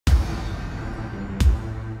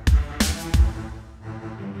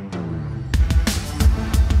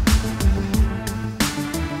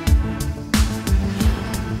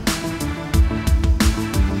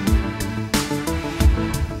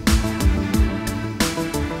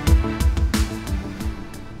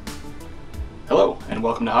and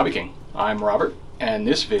welcome to HobbyKing. I'm Robert, and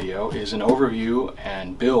this video is an overview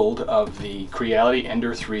and build of the Creality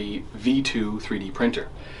Ender 3 V2 3D printer.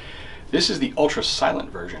 This is the ultra silent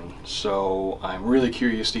version, so I'm really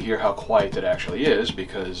curious to hear how quiet it actually is,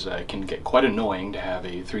 because it can get quite annoying to have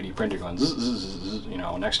a 3D printer going zzz, zzz, zzz, you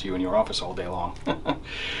know, next to you in your office all day long.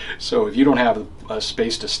 So if you don't have a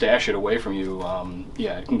space to stash it away from you,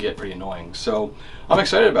 yeah, it can get pretty annoying. So I'm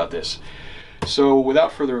excited about this. So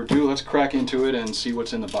without further ado, let's crack into it and see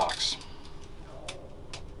what's in the box.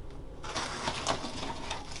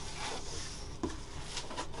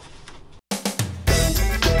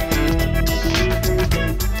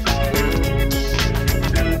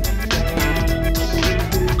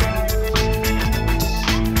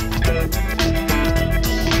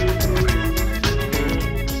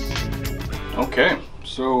 Okay,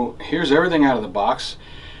 so here's everything out of the box,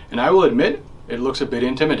 and I will admit it looks a bit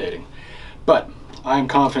intimidating. But I'm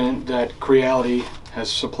confident that Creality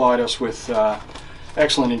has supplied us with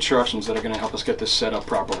excellent instructions that are going to help us get this set up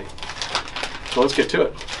properly. So let's get to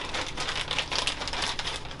it.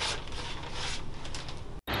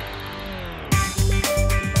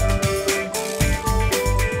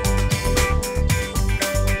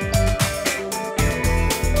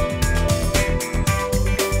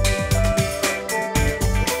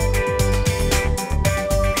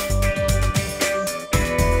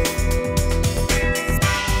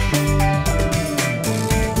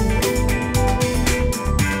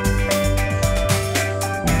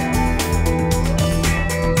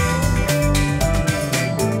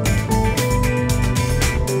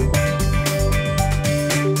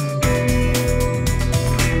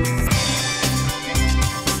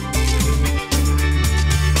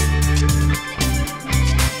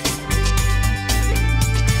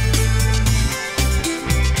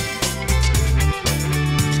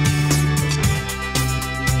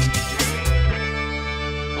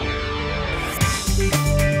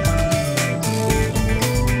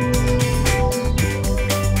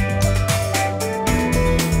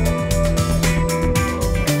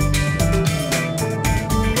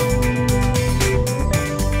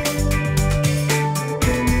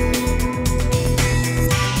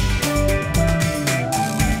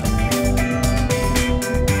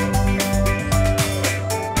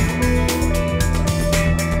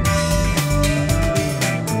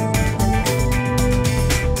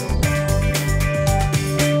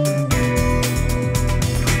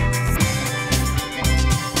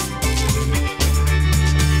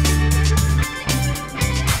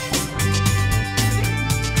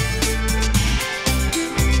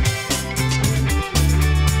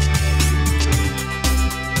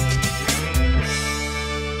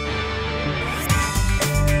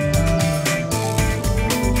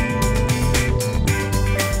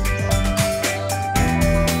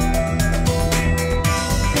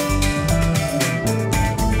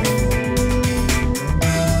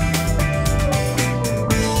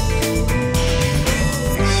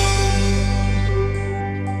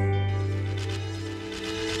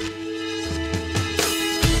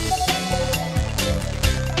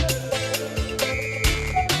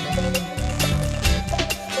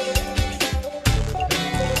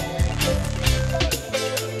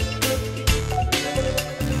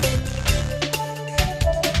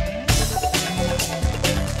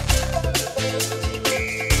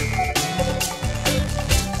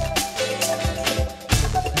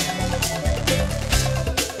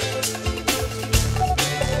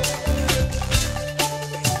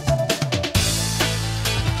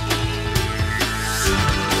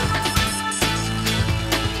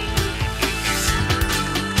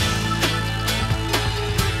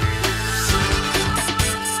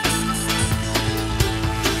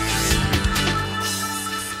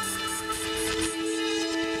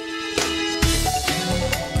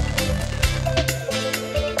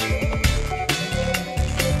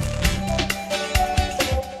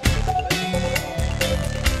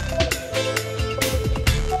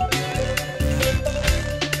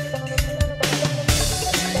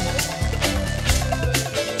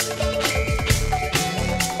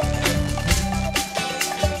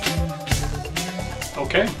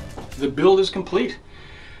 Okay, the build is complete.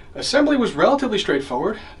 Assembly was relatively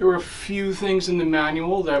straightforward. There were a few things in the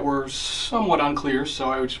manual that were somewhat unclear, so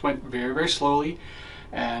I just went very, very slowly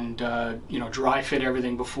and you know, dry fit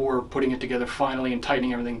everything before putting it together finally and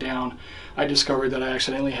tightening everything down. I discovered that I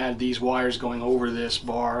accidentally had these wires going over this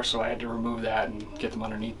bar, so I had to remove that and get them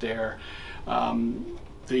underneath there.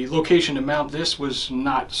 The location to mount this was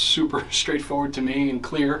not super straightforward to me and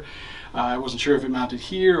clear. I wasn't sure if it mounted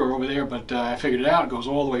here or over there, but I figured it out. It goes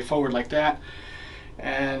all the way forward like that.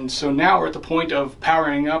 And so now we're at the point of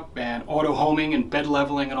powering up and auto homing and bed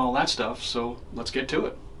leveling and all that stuff, so let's get to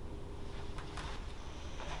it.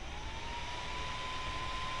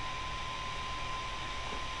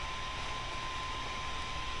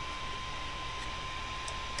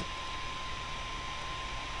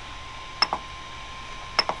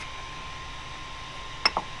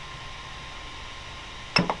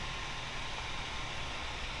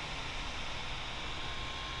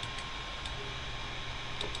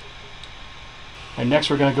 And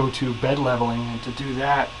next we're going to go to bed leveling, and to do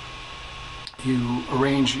that you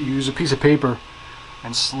use a piece of paper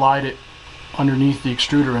and slide it underneath the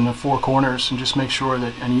extruder in the four corners, and just make sure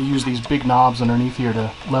that, and you use these big knobs underneath here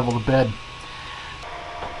to level the bed.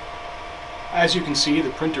 As you can see,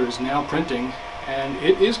 the printer is now printing, and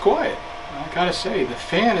it is quiet. I gotta say, the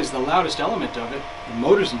fan is the loudest element of it. The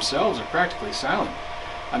motors themselves are practically silent.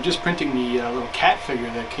 I'm just printing the little cat figure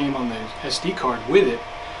that came on the SD card with it.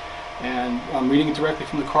 And I'm reading it directly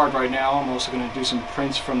from the card right now. I'm also going to do some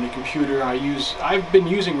prints from the computer. I've been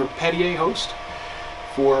using Repetier-Host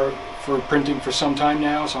for printing for some time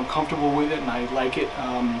now, so I'm comfortable with it and I like it.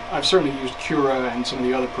 I've certainly used Cura and some of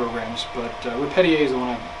the other programs, but Repetier is the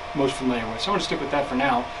one I'm most familiar with. So I'm going to stick with that for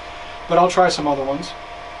now, but I'll try some other ones.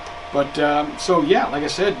 But so yeah, like I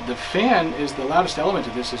said, the fan is the loudest element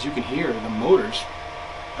of this. As you can hear, the motor's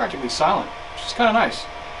practically silent, which is kind of nice.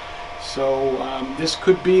 So this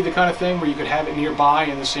could be the kind of thing where you could have it nearby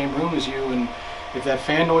in the same room as you, and if that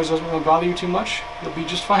fan noise doesn't really bother you too much, you'll be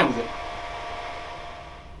just fine with it.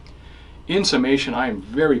 In summation, I am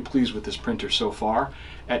very pleased with this printer so far.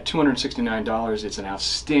 At $269, it's an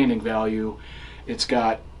outstanding value. It's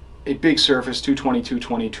got a big surface, 220,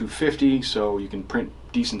 220, 250, so you can print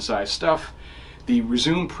decent sized stuff. The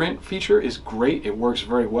resume print feature is great. It works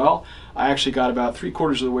very well. I actually got about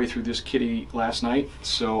 3/4 of the way through this kitty last night,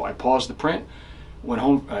 so I paused the print, went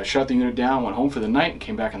home, shut the unit down, went home for the night, and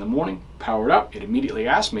came back in the morning, powered up. It immediately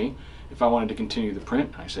asked me if I wanted to continue the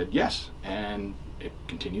print. I said yes, and it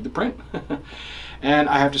continued the print. And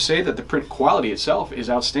I have to say that the print quality itself is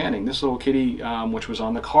outstanding. This little kitty, which was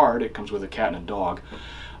on the card, it comes with a cat and a dog,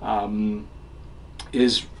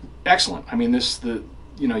 is excellent. I mean,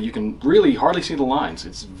 you can really hardly see the lines.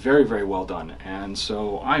 It's very, very well done, and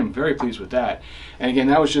so I'm very pleased with that. And again,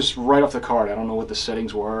 that was just right off the card. I don't know what the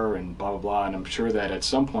settings were and blah blah blah, and I'm sure that at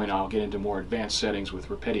some point I'll get into more advanced settings with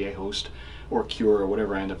Repetier-Host or Cura or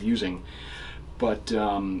whatever I end up using. But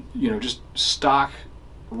just stock,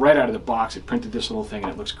 right out of the box, it printed this little thing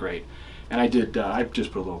and it looks great. And I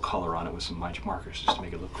just put a little color on it with some magic markers just to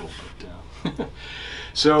make it look cool. But,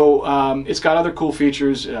 so it's got other cool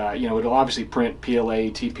features. It'll obviously print PLA,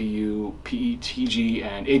 TPU, PETG,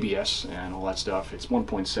 and ABS and all that stuff. It's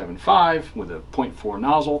 1.75 with a 0.4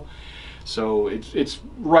 nozzle. So it's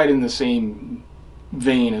right in the same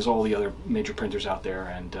vein as all the other major printers out there.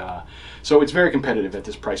 And so it's very competitive at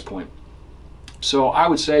this price point. So I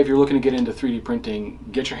would say if you're looking to get into 3D printing,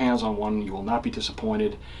 get your hands on one. You will not be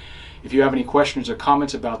disappointed. If you have any questions or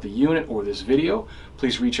comments about the unit or this video,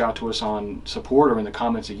 please reach out to us on support or in the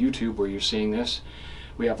comments of YouTube where you're seeing this.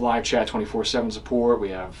 We have live chat 24/7 support. We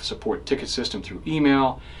have support ticket system through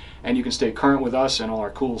email, and you can stay current with us and all our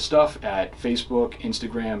cool stuff at Facebook,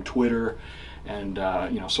 Instagram, Twitter, and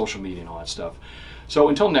social media and all that stuff. So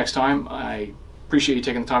until next time, I appreciate you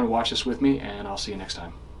taking the time to watch this with me, and I'll see you next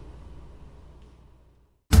time.